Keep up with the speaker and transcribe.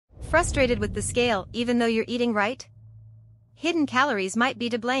Frustrated with the scale even though you're eating right? Hidden calories might be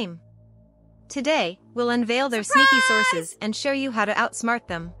to blame. Today, we'll unveil their sneaky sources and show you how to outsmart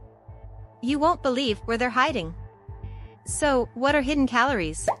them. You won't believe where they're hiding. So, what are hidden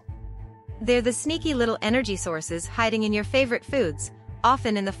calories? They're the sneaky little energy sources hiding in your favorite foods,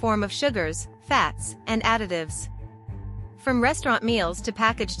 often in the form of sugars, fats, and additives. From restaurant meals to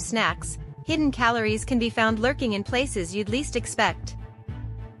packaged snacks, hidden calories can be found lurking in places you'd least expect.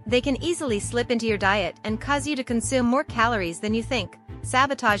 They can easily slip into your diet and cause you to consume more calories than you think,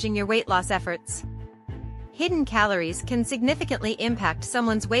 sabotaging your weight loss efforts. Hidden calories can significantly impact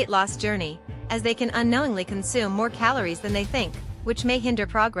someone's weight loss journey, as they can unknowingly consume more calories than they think, which may hinder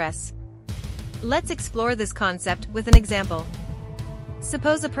progress. Let's explore this concept with an example.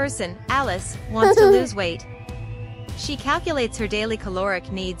 Suppose a person, Alice, wants to lose weight. She calculates her daily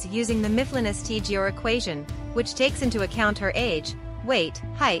caloric needs using the Mifflin-Stegio equation, which takes into account her age, weight,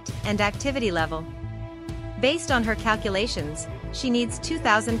 height, and activity level. Based on her calculations, she needs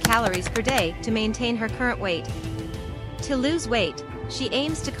 2,000 calories per day to maintain her current weight. To lose weight, she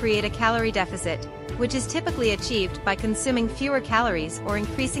aims to create a calorie deficit, which is typically achieved by consuming fewer calories or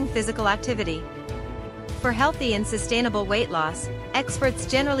increasing physical activity. For healthy and sustainable weight loss, experts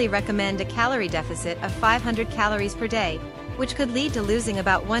generally recommend a calorie deficit of 500 calories per day, which could lead to losing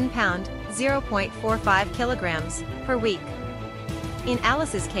about 1 pound, 0.45 kilograms, per week. In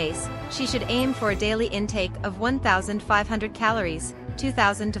Alice's case, she should aim for a daily intake of 1,500 calories,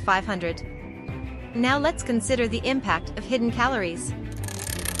 2,000 to 500. Now let's consider the impact of hidden calories.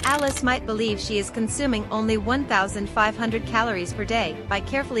 Alice might believe she is consuming only 1,500 calories per day by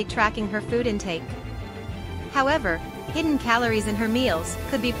carefully tracking her food intake. However, hidden calories in her meals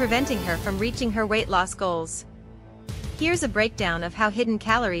could be preventing her from reaching her weight loss goals. Here's a breakdown of how hidden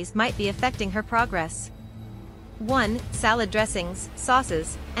calories might be affecting her progress. 1. Salad dressings,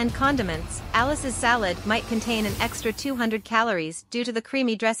 sauces, and condiments. Alice's salad might contain an extra 200 calories due to the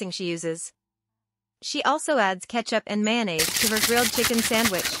creamy dressing she uses. She also adds ketchup and mayonnaise to her grilled chicken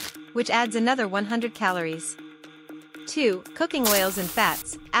sandwich, which adds another 100 calories. 2. Cooking oils and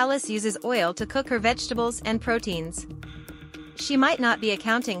fats. Alice uses oil to cook her vegetables and proteins. She might not be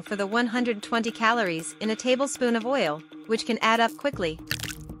accounting for the 120 calories in a tablespoon of oil, which can add up quickly.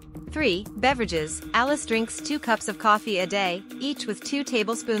 3. Beverages. Alice drinks 2 cups of coffee a day, each with 2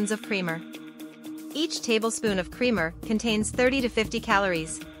 tablespoons of creamer. Each tablespoon of creamer contains 30 to 50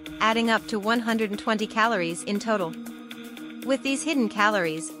 calories, adding up to 120 calories in total. With these hidden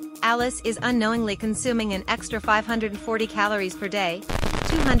calories, Alice is unknowingly consuming an extra 540 calories per day,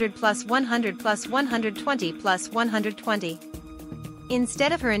 200 plus 100 plus 120 plus 120.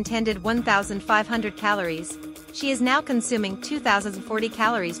 Instead of her intended 1,500 calories, she is now consuming 2,040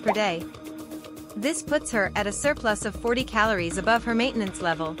 calories per day. This puts her at a surplus of 40 calories above her maintenance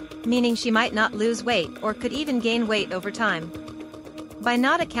level, meaning she might not lose weight or could even gain weight over time. By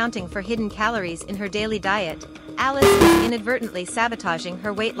not accounting for hidden calories in her daily diet, Alice is inadvertently sabotaging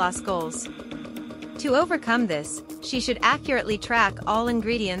her weight loss goals. To overcome this, she should accurately track all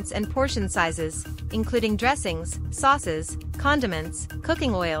ingredients and portion sizes, including dressings, sauces, condiments,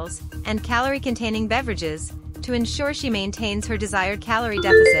 cooking oils, and calorie-containing beverages, to ensure she maintains her desired calorie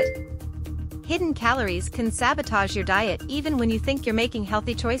deficit. Hidden calories can sabotage your diet even when you think you're making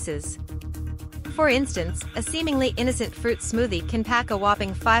healthy choices. For instance, a seemingly innocent fruit smoothie can pack a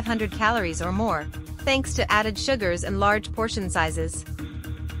whopping 500 calories or more, thanks to added sugars and large portion sizes.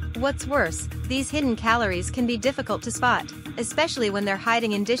 What's worse, these hidden calories can be difficult to spot, especially when they're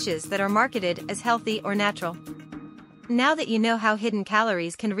hiding in dishes that are marketed as healthy or natural. Now that you know how hidden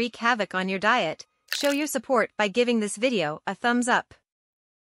calories can wreak havoc on your diet, show your support by giving this video a thumbs up.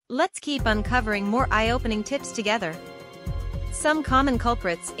 Let's keep uncovering more eye-opening tips together. Some common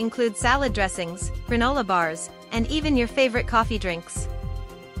culprits include salad dressings, granola bars, and even your favorite coffee drinks.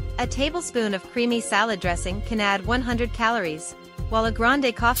 A tablespoon of creamy salad dressing can add 100 calories, while a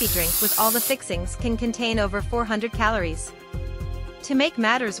grande coffee drink with all the fixings can contain over 400 calories. To make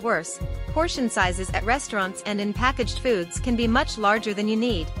matters worse, portion sizes at restaurants and in packaged foods can be much larger than you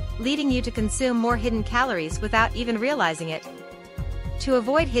need, leading you to consume more hidden calories without even realizing it. To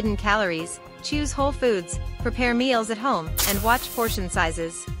avoid hidden calories, choose whole foods, prepare meals at home, and watch portion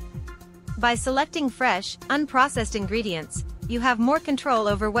sizes. By selecting fresh, unprocessed ingredients, you have more control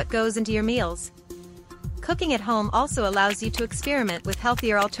over what goes into your meals. Cooking at home also allows you to experiment with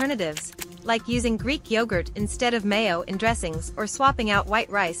healthier alternatives, like using Greek yogurt instead of mayo in dressings or swapping out white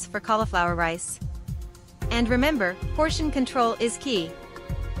rice for cauliflower rice. And remember, portion control is key.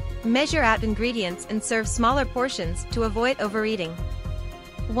 Measure out ingredients and serve smaller portions to avoid overeating.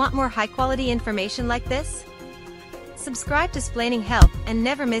 Want more high-quality information like this? Subscribe to Splaining Health and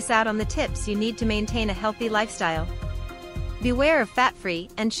never miss out on the tips you need to maintain a healthy lifestyle. Beware of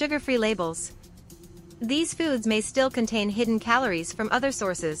fat-free and sugar-free labels. These foods may still contain hidden calories from other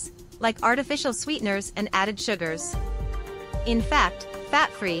sources, like artificial sweeteners and added sugars. In fact,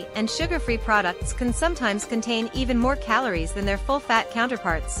 fat-free and sugar-free products can sometimes contain even more calories than their full-fat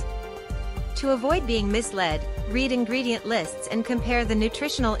counterparts. To avoid being misled, read ingredient lists and compare the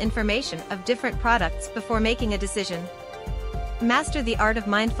nutritional information of different products before making a decision. Master the art of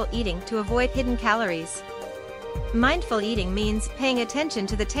mindful eating to avoid hidden calories. Mindful eating means paying attention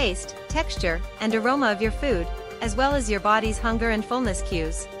to the taste, texture, and aroma of your food, as well as your body's hunger and fullness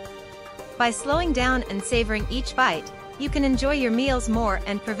cues. By slowing down and savoring each bite, you can enjoy your meals more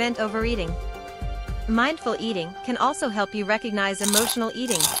and prevent overeating. Mindful eating can also help you recognize emotional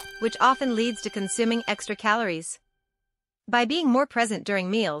eating, which often leads to consuming extra calories. By being more present during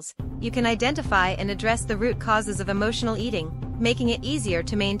meals, you can identify and address the root causes of emotional eating, making it easier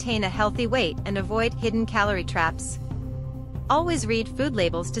to maintain a healthy weight and avoid hidden calorie traps. Always read food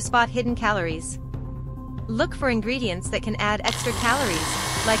labels to spot hidden calories. Look for ingredients that can add extra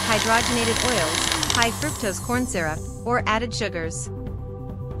calories, like hydrogenated oils, high fructose corn syrup, or added sugars.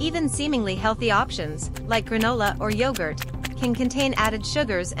 Even seemingly healthy options, like granola or yogurt, can contain added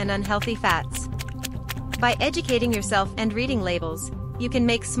sugars and unhealthy fats. By educating yourself and reading labels, you can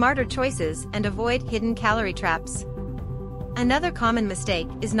make smarter choices and avoid hidden calorie traps. Another common mistake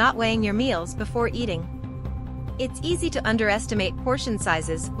is not weighing your meals before eating. It's easy to underestimate portion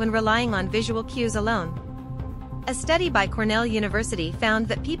sizes when relying on visual cues alone. A study by Cornell University found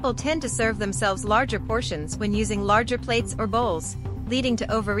that people tend to serve themselves larger portions when using larger plates or bowls, leading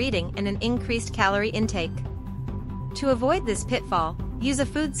to overeating and an increased calorie intake. To avoid this pitfall, use a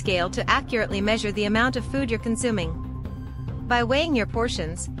food scale to accurately measure the amount of food you're consuming. By weighing your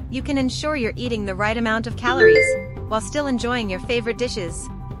portions, you can ensure you're eating the right amount of calories, while still enjoying your favorite dishes.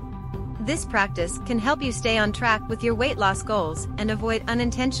 This practice can help you stay on track with your weight loss goals and avoid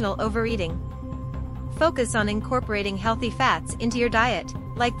unintentional overeating. Focus on incorporating healthy fats into your diet,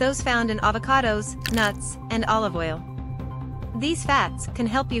 like those found in avocados, nuts, and olive oil. These fats can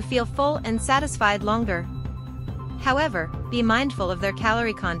help you feel full and satisfied longer. However, be mindful of their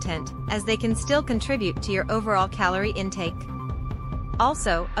calorie content, as they can still contribute to your overall calorie intake.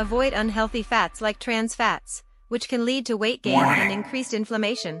 Also, avoid unhealthy fats like trans fats, which can lead to weight gain and increased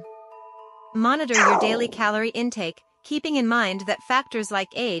inflammation. Monitor your daily calorie intake, keeping in mind that factors like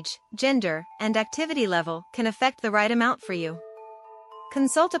age, gender, and activity level can affect the right amount for you.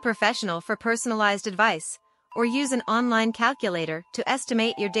 Consult a professional for personalized advice, or use an online calculator to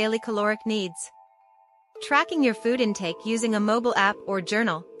estimate your daily caloric needs. Tracking your food intake using a mobile app or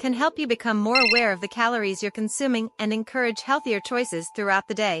journal can help you become more aware of the calories you're consuming and encourage healthier choices throughout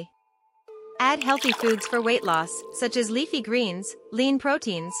the day. Add healthy foods for weight loss, such as leafy greens, lean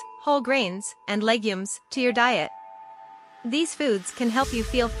proteins, whole grains, and legumes, to your diet. These foods can help you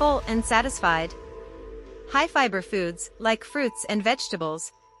feel full and satisfied. High-fiber foods, like fruits and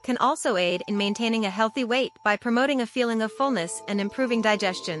vegetables, can also aid in maintaining a healthy weight by promoting a feeling of fullness and improving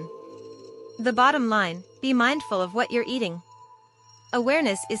digestion. The bottom line, be mindful of what you're eating.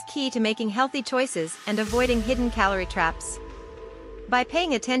 Awareness is key to making healthy choices and avoiding hidden calorie traps. By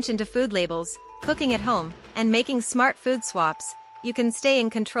paying attention to food labels, cooking at home, and making smart food swaps, you can stay in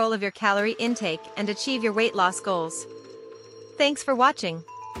control of your calorie intake and achieve your weight loss goals. Thanks for watching.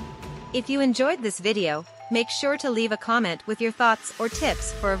 If you enjoyed this video, make sure to leave a comment with your thoughts or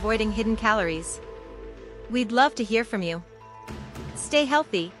tips for avoiding hidden calories. We'd love to hear from you. Stay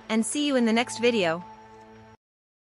healthy, and see you in the next video.